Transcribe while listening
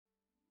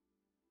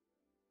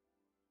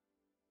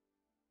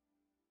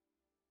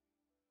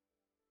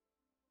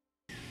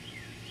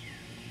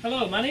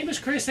Hello, my name is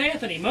Chris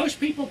Anthony. Most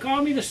people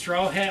call me the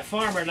Straw Hat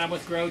Farmer, and I'm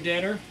with Grow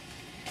Dinner.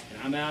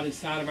 And I'm out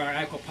inside of our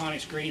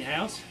aquaponics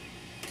greenhouse.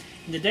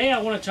 And today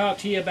I want to talk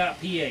to you about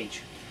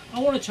pH.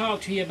 I want to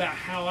talk to you about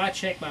how I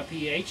check my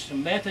pH,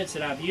 some methods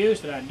that I've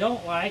used that I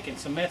don't like, and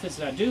some methods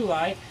that I do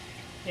like,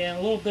 and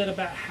a little bit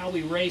about how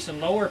we raise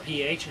and lower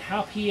pH, and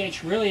how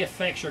pH really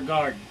affects your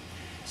garden.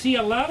 See,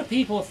 a lot of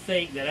people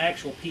think that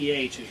actual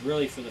pH is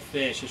really for the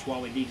fish. It's why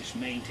we need to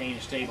maintain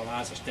and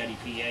stabilize a steady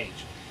pH.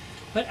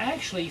 But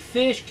actually,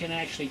 fish can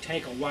actually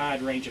take a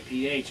wide range of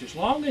pH as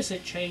long as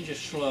it changes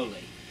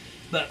slowly.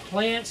 But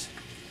plants,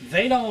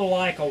 they don't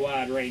like a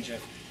wide range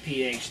of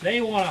pH.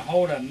 They want to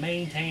hold and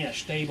maintain a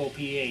stable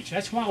pH.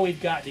 That's why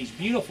we've got these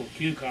beautiful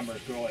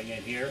cucumbers growing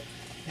in here,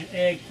 and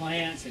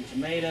eggplants and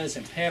tomatoes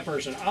and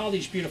peppers and all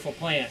these beautiful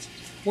plants.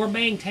 We're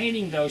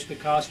maintaining those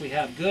because we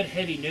have good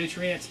heavy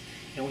nutrients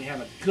and we have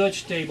a good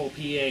stable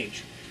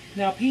pH.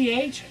 Now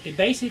pH, it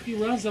basically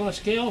runs on a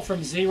scale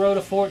from 0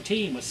 to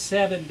 14, with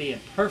 7 being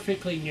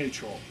perfectly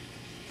neutral.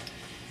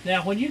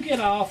 Now when you get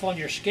off on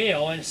your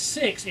scale, and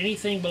 6,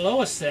 anything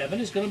below a 7,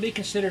 is going to be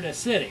considered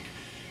acidic.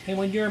 And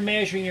when you're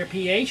measuring your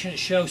pH and it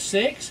shows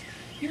 6,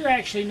 you're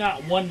actually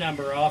not one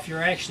number off,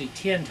 you're actually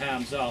 10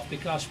 times off,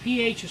 because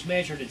pH is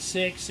measured at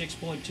 6,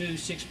 6.2,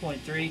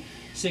 6.3,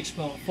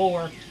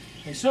 6.4,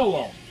 and so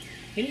on.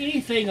 And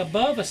anything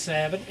above a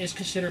 7 is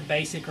considered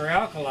basic or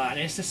alkaline.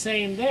 And it's the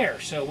same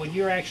there. So when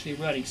you're actually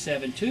running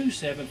 7.2,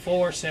 7.4,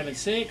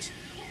 7.6,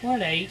 or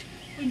an 8,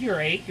 when you're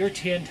 8, you're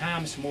 10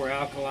 times more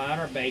alkaline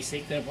or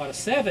basic than what a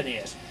 7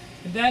 is.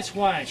 And that's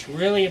why it's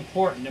really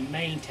important to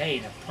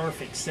maintain a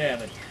perfect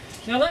 7.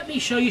 Now let me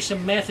show you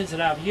some methods that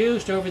I've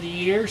used over the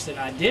years that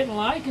I didn't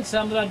like and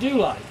some that I do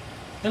like.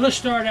 And let's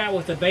start out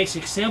with the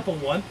basic simple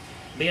one,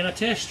 being a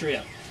test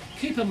strip.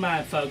 Keep in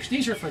mind, folks,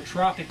 these are for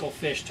tropical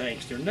fish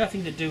tanks. They're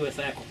nothing to do with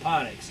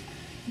aquaponics.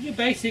 You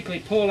basically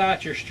pull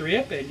out your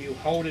strip and you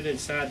hold it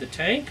inside the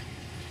tank.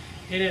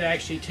 And it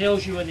actually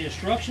tells you in the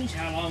instructions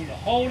how long to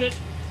hold it.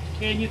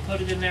 And you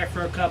put it in there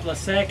for a couple of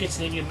seconds,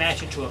 then you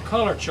match it to a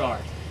color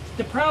chart.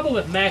 The problem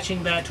with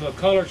matching that to a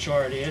color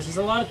chart is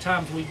a lot of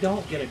times we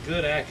don't get a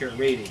good accurate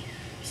reading.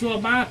 So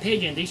in my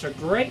opinion, these are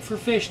great for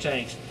fish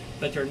tanks,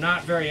 but they're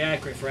not very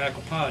accurate for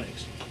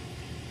aquaponics.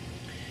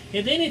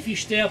 And then if you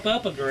step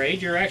up a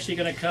grade, you're actually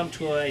going to come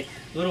to a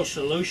little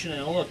solution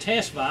and a little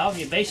test vial.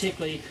 You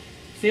basically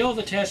fill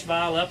the test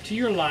vial up to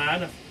your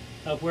line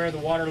of where the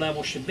water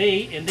level should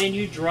be, and then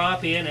you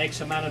drop in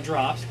X amount of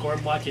drops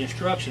according to what the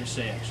instruction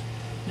says.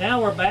 Now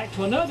we're back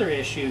to another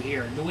issue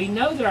here. Do we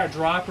know that our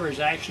dropper is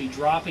actually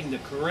dropping the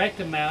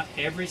correct amount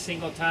every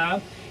single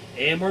time?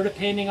 And we're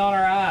depending on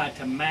our eye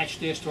to match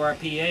this to our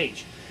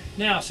pH.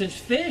 Now, since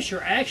fish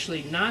are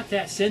actually not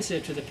that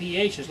sensitive to the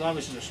pH as long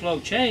as it's a slow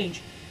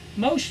change,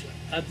 most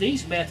of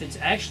these methods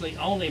actually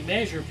only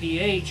measure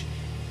pH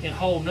in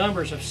whole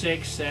numbers of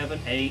 6, 7,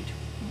 8,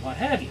 and what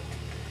have you.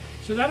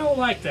 So I don't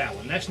like that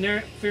one. That's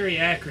not very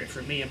accurate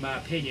for me, in my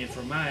opinion,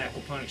 for my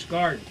aquaponics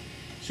garden.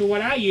 So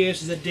what I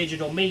use is a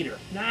digital meter.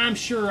 Now I'm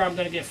sure I'm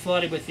going to get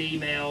flooded with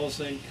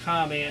emails and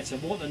comments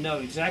and wanting to know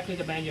exactly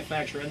the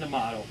manufacturer and the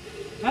model.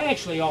 I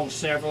actually own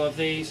several of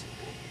these,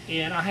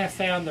 and I have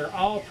found they're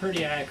all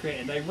pretty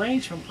accurate, and they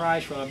range from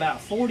price from about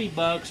 40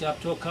 bucks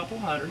up to a couple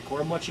hundred,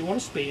 according to what you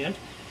want to spend.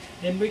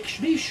 And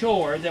be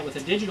sure that with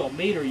a digital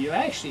meter you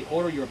actually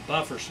order your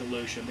buffer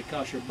solution,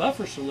 because your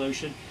buffer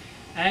solution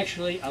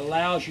actually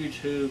allows you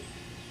to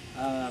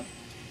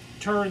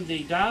turn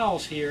the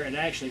dials here and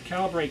actually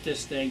calibrate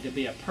this thing to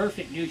be a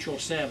perfect neutral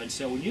 7.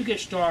 So when you get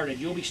started,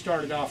 you'll be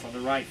started off on the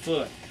right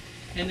foot.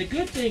 And the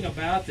good thing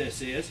about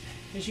this is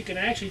you can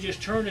actually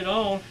just turn it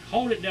on,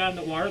 hold it down in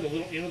the water, the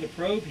little end of the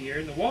probe here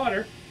in the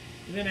water,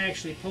 and then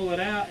actually pull it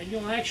out, and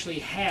you'll actually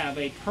have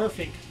a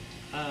perfect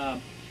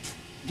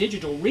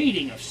digital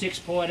reading of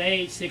 6.8,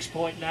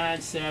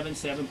 6.9, 7,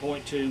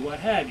 7.2, what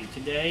have you.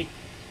 Today,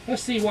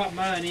 let's see what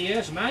mine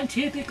is. Mine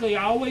typically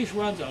always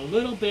runs a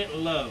little bit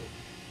low.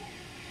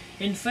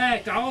 In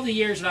fact, all the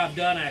years that I've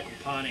done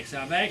aquaponics,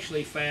 I've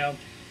actually found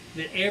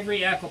that every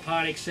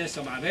aquaponics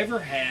system I've ever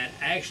had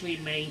actually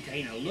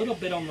maintained a little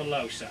bit on the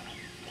low side.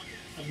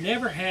 I've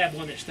never had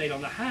one that stayed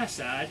on the high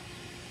side.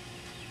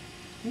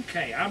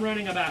 Okay, I'm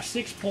running about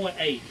 6.8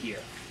 here.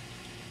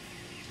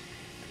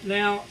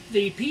 Now,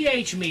 the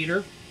pH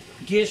meter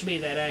gives me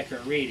that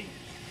accurate reading.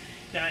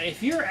 Now,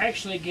 if you're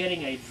actually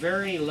getting a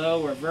very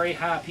low or very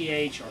high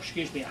pH, or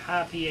excuse me, a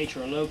high pH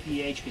or a low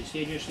pH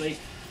continuously,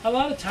 a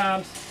lot of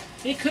times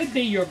it could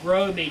be your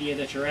grow media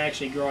that you're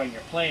actually growing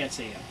your plants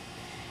in.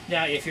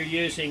 Now, if you're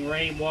using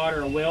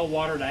rainwater or well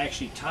water to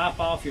actually top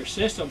off your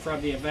system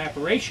from the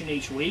evaporation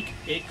each week,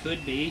 it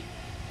could be,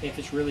 if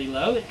it's really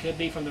low, it could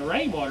be from the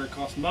rainwater,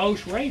 because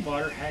most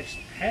rainwater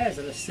has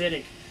an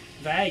acidic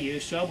value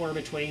somewhere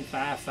between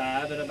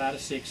 5.5 and about a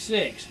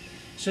 6.6.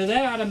 So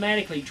that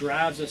automatically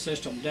drives the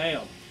system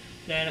down.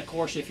 Then, of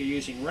course, if you're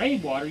using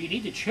rainwater, you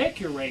need to check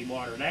your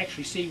rainwater and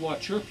actually see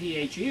what your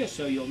pH is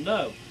so you'll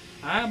know.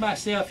 I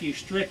myself use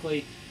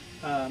strictly,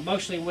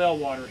 mostly well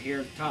water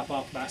here to top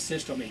off my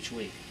system each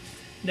week.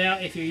 Now,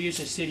 if you're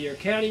using city or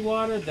county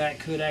water, that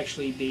could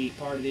actually be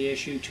part of the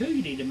issue too.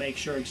 You need to make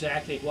sure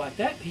exactly what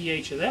that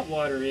pH of that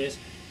water is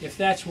if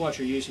that's what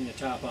you're using to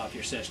top off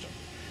your system.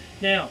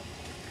 Now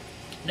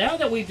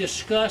that we've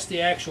discussed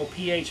the actual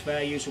pH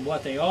values and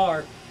what they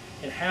are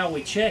and how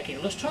we check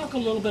it, let's talk a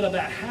little bit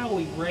about how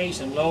we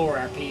raise and lower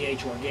our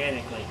pH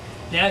organically.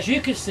 Now, as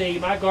you can see,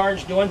 my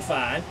garden's doing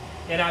fine,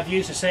 and I've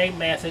used the same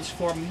methods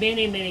for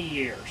many, many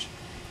years.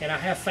 And I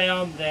have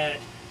found that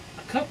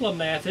a couple of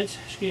methods,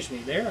 excuse me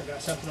there, I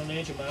got something on the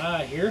edge of my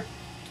eye here.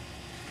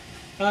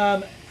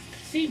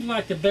 Seems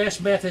like the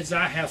best methods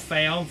I have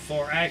found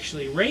for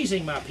actually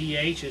raising my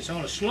pH is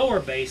on a slower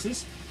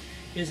basis,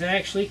 is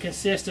actually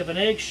consist of an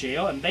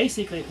eggshell. And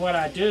basically what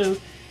I do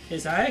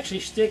is I actually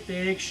stick the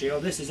eggshell.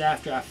 This is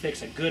after I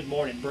fix a good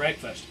morning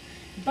breakfast.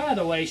 And by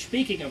the way,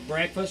 speaking of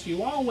breakfast,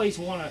 you always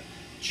want to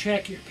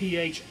check your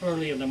pH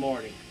early in the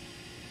morning.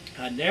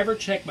 I never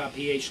check my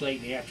pH late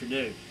in the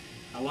afternoon.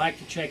 I like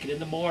to check it in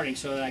the morning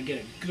so that I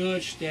get a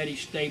good, steady,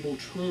 stable,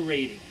 true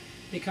reading.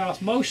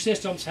 Because most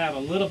systems have a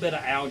little bit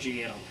of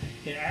algae in them.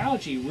 And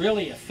algae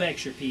really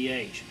affects your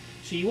pH.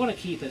 So you want to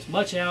keep as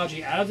much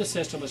algae out of the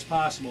system as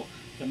possible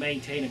to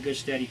maintain a good,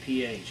 steady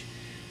pH.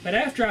 But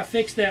after I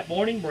fix that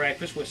morning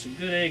breakfast with some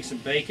good eggs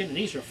and bacon, and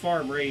these are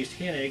farm-raised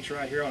hen eggs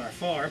right here on our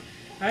farm,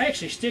 I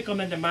actually stick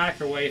them in the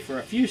microwave for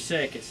a few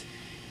seconds,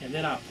 and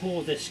then I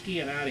pull this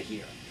skin out of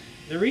here.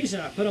 The reason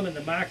I put them in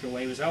the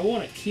microwave is I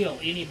want to kill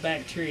any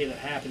bacteria that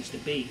happens to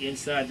be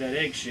inside that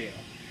eggshell.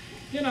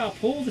 Then I'll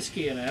pull the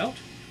skin out.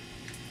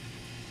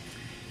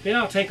 Then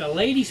I'll take a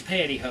lady's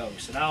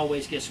pantyhose, and I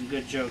always get some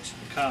good jokes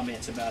and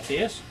comments about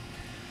this.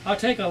 I'll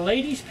take a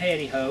lady's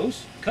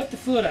pantyhose, cut the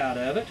foot out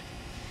of it,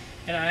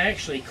 and I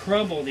actually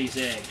crumble these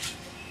eggs,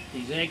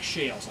 these egg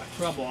shells. I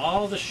crumble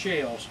all the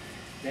shells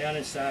down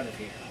inside of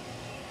here.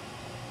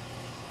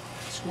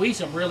 Squeeze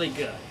them really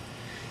good.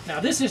 Now,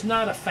 this is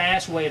not a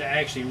fast way to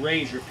actually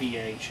raise your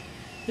pH.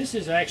 This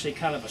is actually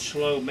kind of a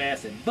slow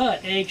method,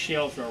 but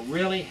eggshells are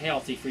really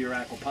healthy for your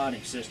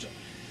aquaponics system.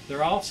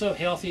 They're also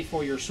healthy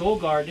for your soil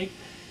gardening,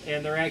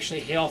 and they're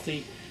actually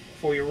healthy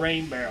for your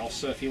rain barrels.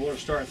 So if you want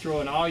to start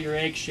throwing all your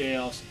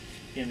eggshells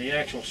in the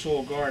actual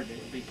soil garden,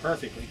 it would be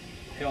perfectly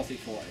healthy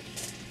for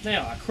it.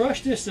 Now, I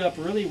crush this up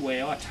really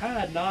well. I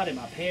tie a knot in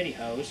my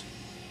pantyhose,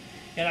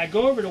 and I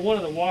go over to one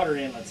of the water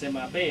inlets in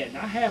my bed. And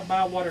I have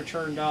my water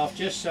turned off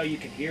just so you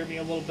can hear me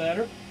a little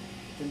better.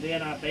 And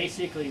then I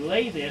basically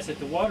lay this at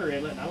the water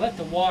inlet, and I let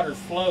the water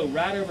flow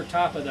right over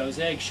top of those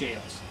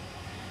eggshells.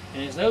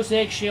 And as those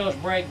eggshells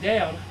break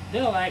down,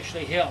 they'll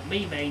actually help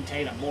me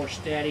maintain a more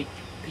steady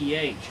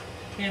pH.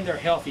 And they're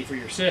healthy for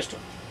your system.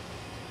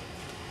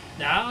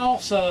 Now, I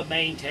also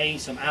maintain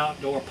some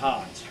outdoor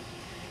ponds.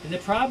 And the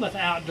problem with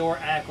outdoor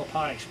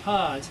aquaponics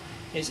ponds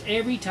is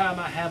every time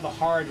I have a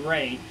hard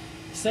rain,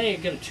 say I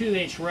get a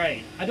 2-inch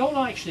rain, I don't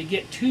actually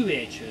get 2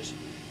 inches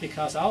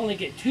because I only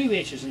get 2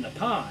 inches in the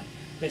pond.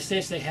 But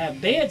since they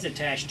have beds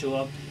attached to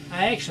them,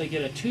 I actually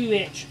get a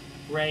 2-inch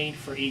rain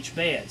for each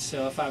bed.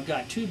 So if I've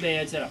got 2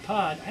 beds in a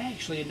pond, I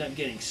actually end up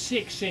getting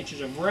 6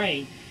 inches of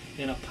rain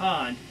in a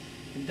pond,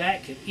 and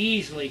that could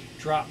easily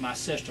drop my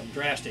system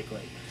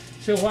drastically.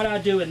 So what I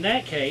do in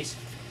that case,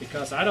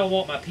 because I don't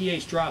want my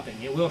pH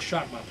dropping, it will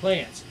shock my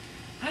plants,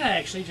 I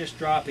actually just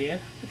drop in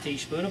a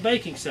teaspoon of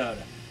baking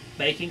soda.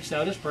 Baking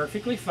soda is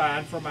perfectly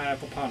fine for my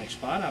aquaponics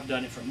pond. I've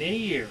done it for many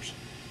years.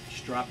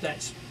 Just drop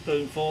that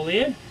spoonful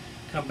in,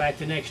 come back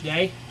the next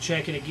day,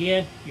 check it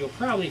again. You'll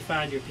probably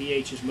find your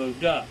pH has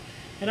moved up.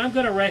 And I'm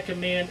going to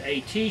recommend a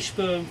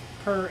teaspoon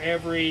per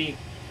every,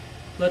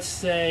 let's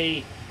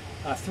say,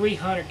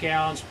 300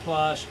 gallons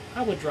plus.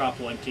 I would drop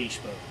 1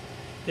 teaspoon.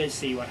 Then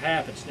see what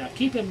happens. Now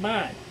keep in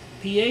mind,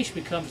 pH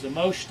becomes the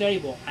most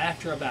stable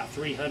after about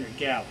 300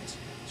 gallons.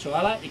 So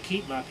I like to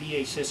keep my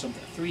pH system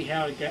at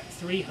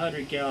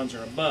 300 gallons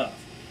or above.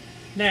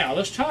 Now,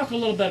 let's talk a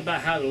little bit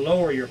about how to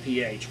lower your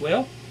pH.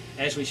 Well,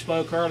 as we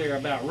spoke earlier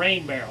about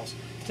rain barrels,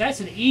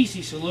 that's an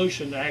easy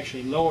solution to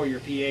actually lower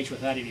your pH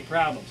without any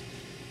problems.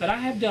 But I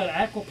have done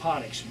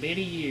aquaponics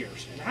many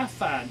years, and I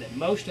find that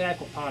most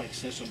aquaponics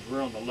systems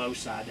run on the low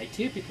side. They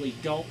typically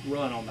don't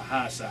run on the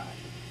high side.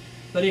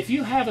 But if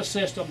you have a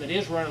system that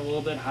is running a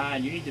little bit high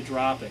and you need to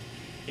drop it,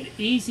 an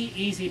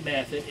easy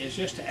method is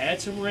just to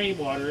add some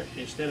rainwater.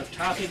 Instead of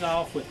topping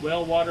off with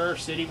well water,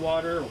 city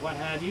water, or what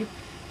have you,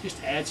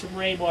 just add some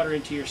rainwater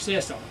into your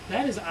system.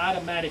 That is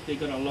automatically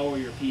going to lower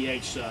your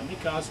pH some,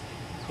 because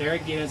there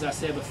again, as I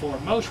said before,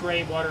 most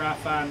rainwater I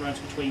find runs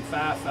between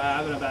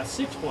 5.5 and about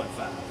 6.5.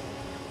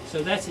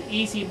 So that's an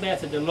easy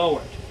method to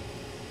lower it.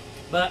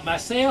 But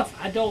myself,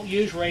 I don't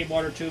use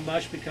rainwater too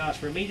much, because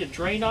for me to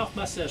drain off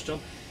my system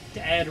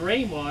to add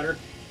rainwater,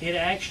 it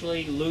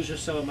actually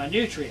loses some of my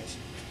nutrients.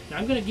 Now,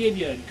 I'm going to give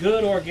you a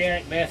good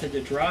organic method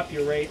to drop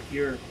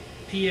your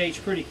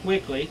pH pretty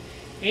quickly,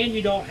 and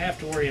you don't have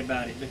to worry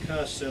about it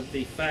because of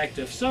the fact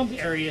of some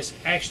areas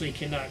actually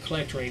cannot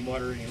collect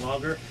rainwater any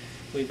longer.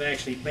 We've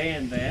actually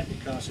banned that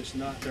because it's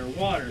not their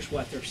water is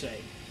what they're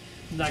saying.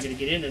 I'm not going to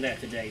get into that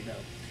today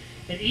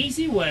though. An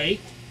easy way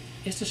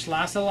is to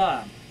slice a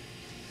lime.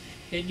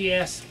 And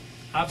yes,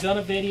 I've done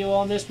a video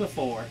on this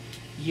before.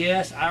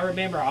 Yes, I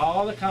remember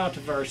all the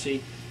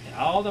controversy and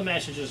all the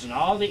messages and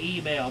all the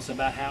emails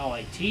about how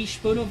a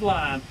teaspoon of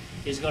lime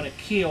is going to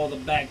kill the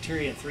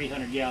bacteria in a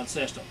 300-gallon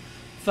system.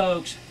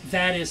 Folks,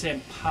 that is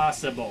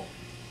impossible.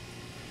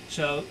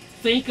 So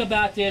think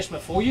about this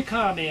before you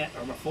comment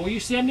or before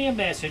you send me a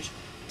message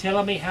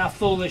telling me how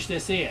foolish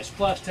this is.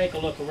 Plus, take a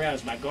look around.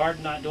 Is my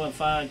garden not doing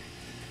fine?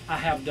 I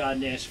have done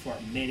this for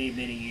many,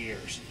 many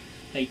years.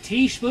 A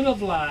teaspoon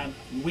of lime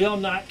will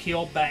not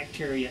kill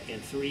bacteria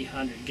in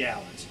 300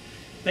 gallons.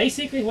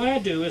 Basically what I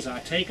do is I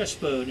take a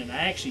spoon and I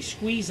actually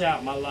squeeze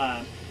out my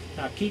lime.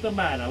 Now keep in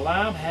mind, a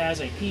lime has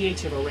a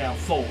pH of around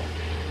 4.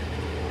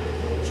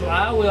 So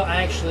I will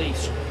actually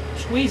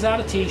squeeze out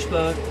a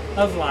teaspoon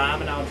of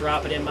lime and I'll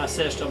drop it in my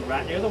system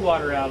right near the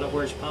water outlet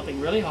where it's pumping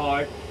really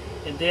hard.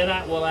 And then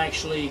I will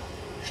actually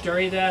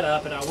stir that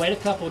up and I'll wait a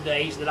couple of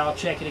days, then I'll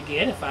check it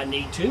again. If I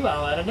need to,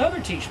 I'll add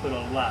another teaspoon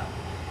of lime.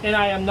 And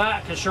I am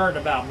not concerned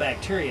about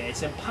bacteria.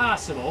 It's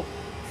impossible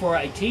for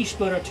a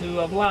teaspoon or 2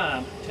 of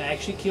lime to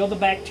actually kill the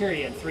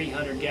bacteria in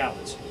 300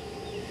 gallons.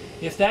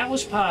 If that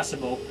was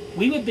possible,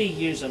 we would be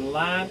using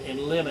lime and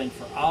lemon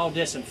for all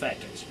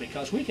disinfectants,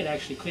 because we could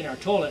actually clean our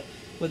toilet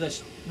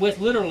with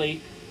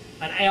literally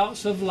an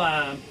ounce of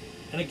lime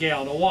and a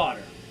gallon of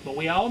water. But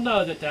we all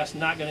know that that's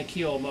not going to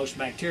kill most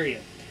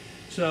bacteria.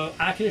 So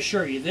I can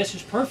assure you this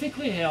is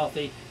perfectly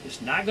healthy.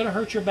 It's not going to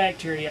hurt your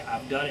bacteria.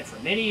 I've done it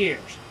for many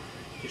years.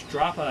 Just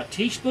drop a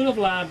teaspoon of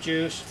lime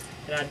juice,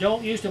 and I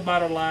don't use the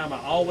bottled lime, I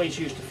always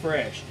use the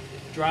fresh.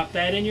 Drop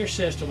that in your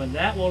system and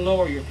that will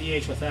lower your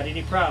pH without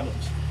any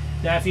problems.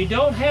 Now if you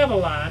don't have a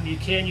lime, you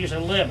can use a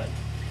lemon.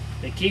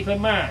 But keep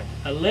in mind,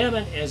 a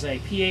lemon is a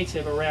pH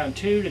of around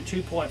 2 to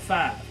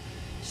 2.5.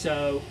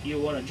 So you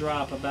want to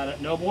drop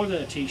about no more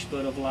than a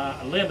teaspoon of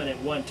lemon at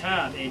one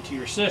time into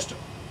your system.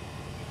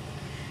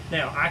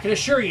 Now I can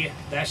assure you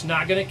that's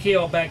not going to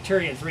kill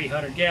bacteria in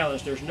 300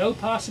 gallons. There's no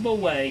possible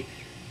way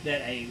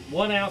that a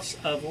 1 ounce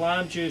of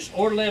lime juice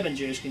or lemon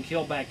juice can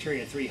kill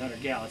bacteria in 300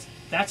 gallons.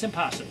 That's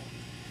impossible.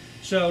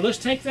 So let's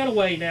take that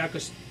away now,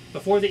 because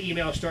before the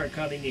emails start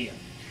coming in.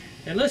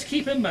 And let's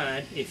keep in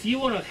mind, if you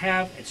want to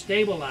have and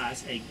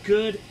stabilize a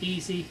good,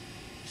 easy,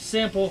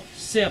 simple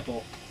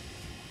system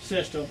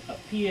of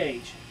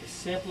pH, it's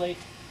simply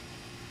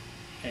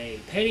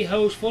a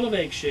pantyhose full of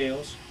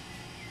eggshells,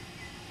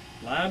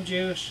 lime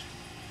juice,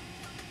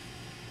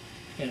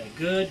 and a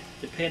good,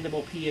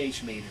 dependable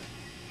pH meter.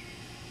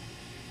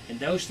 And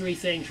those 3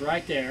 things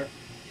right there,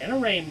 and a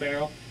rain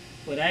barrel,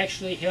 would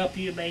actually help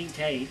you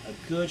maintain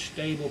a good,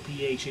 stable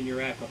pH in your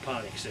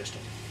aquaponics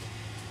system.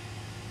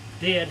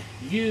 Then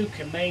you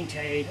can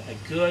maintain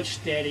a good,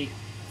 steady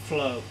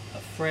flow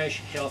of fresh,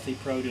 healthy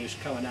produce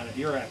coming out of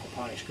your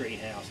aquaponics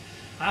greenhouse.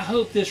 I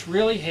hope this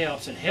really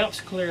helps and helps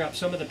clear up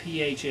some of the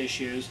pH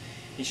issues,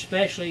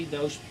 especially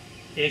those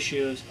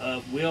issues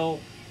of will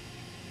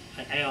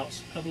an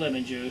ounce of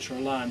lemon juice or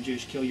lime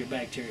juice kill your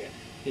bacteria.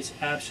 It's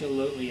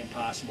absolutely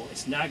impossible.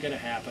 It's not going to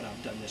happen.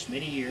 I've done this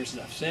many years,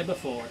 as I've said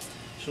before.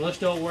 So let's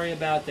don't worry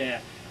about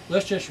that.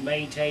 Let's just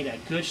maintain a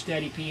good,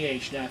 steady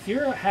pH. Now, if you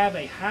have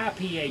a high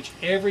pH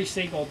every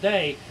single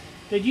day,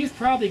 then you've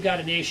probably got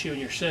an issue in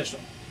your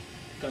system.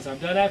 Because I've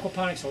done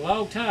aquaponics a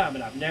long time,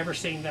 and I've never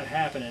seen that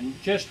happen.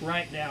 And just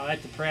right now,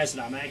 at the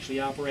present, I'm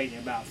actually operating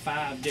about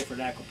 5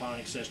 different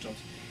aquaponics systems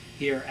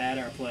here at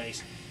our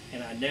place.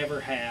 And I never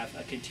have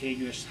a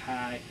continuous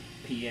high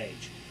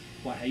pH.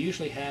 What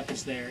usually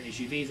happens there is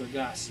you've either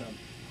got some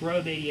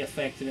grow media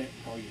affecting it,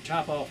 or your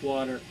top-off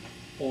water,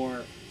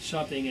 or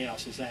something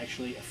else is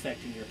actually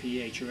affecting your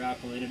pH, your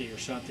alkalinity or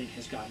something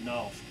has gotten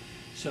off.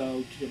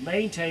 So to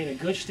maintain a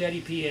good steady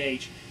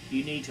pH,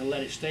 you need to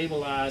let it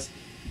stabilize,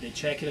 then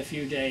check it a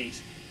few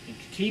days, and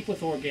keep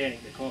with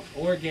organic, because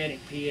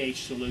organic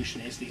pH solution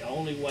is the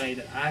only way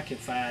that I can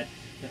find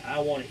that I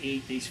want to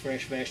eat these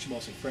fresh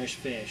vegetables and fresh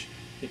fish.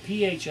 The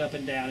pH up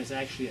and down is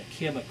actually a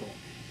chemical.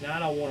 Now I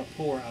don't want to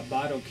pour a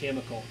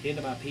biochemical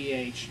into my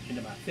pH,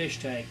 into my fish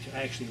tank to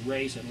actually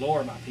raise and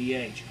lower my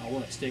pH. I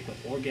want to stick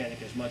with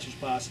organic as much as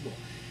possible.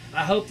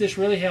 I hope this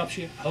really helps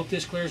you. I hope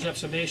this clears up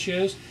some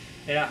issues,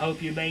 and I hope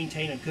you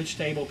maintain a good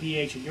stable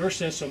pH in your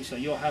system so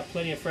you'll have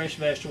plenty of fresh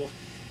vegetables,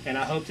 and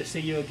I hope to see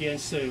you again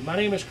soon. My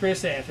name is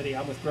Chris Anthony.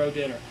 I'm with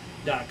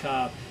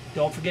GrowDinner.com.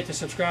 Don't forget to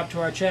subscribe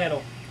to our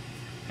channel.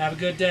 Have a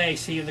good day.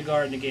 See you in the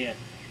garden again.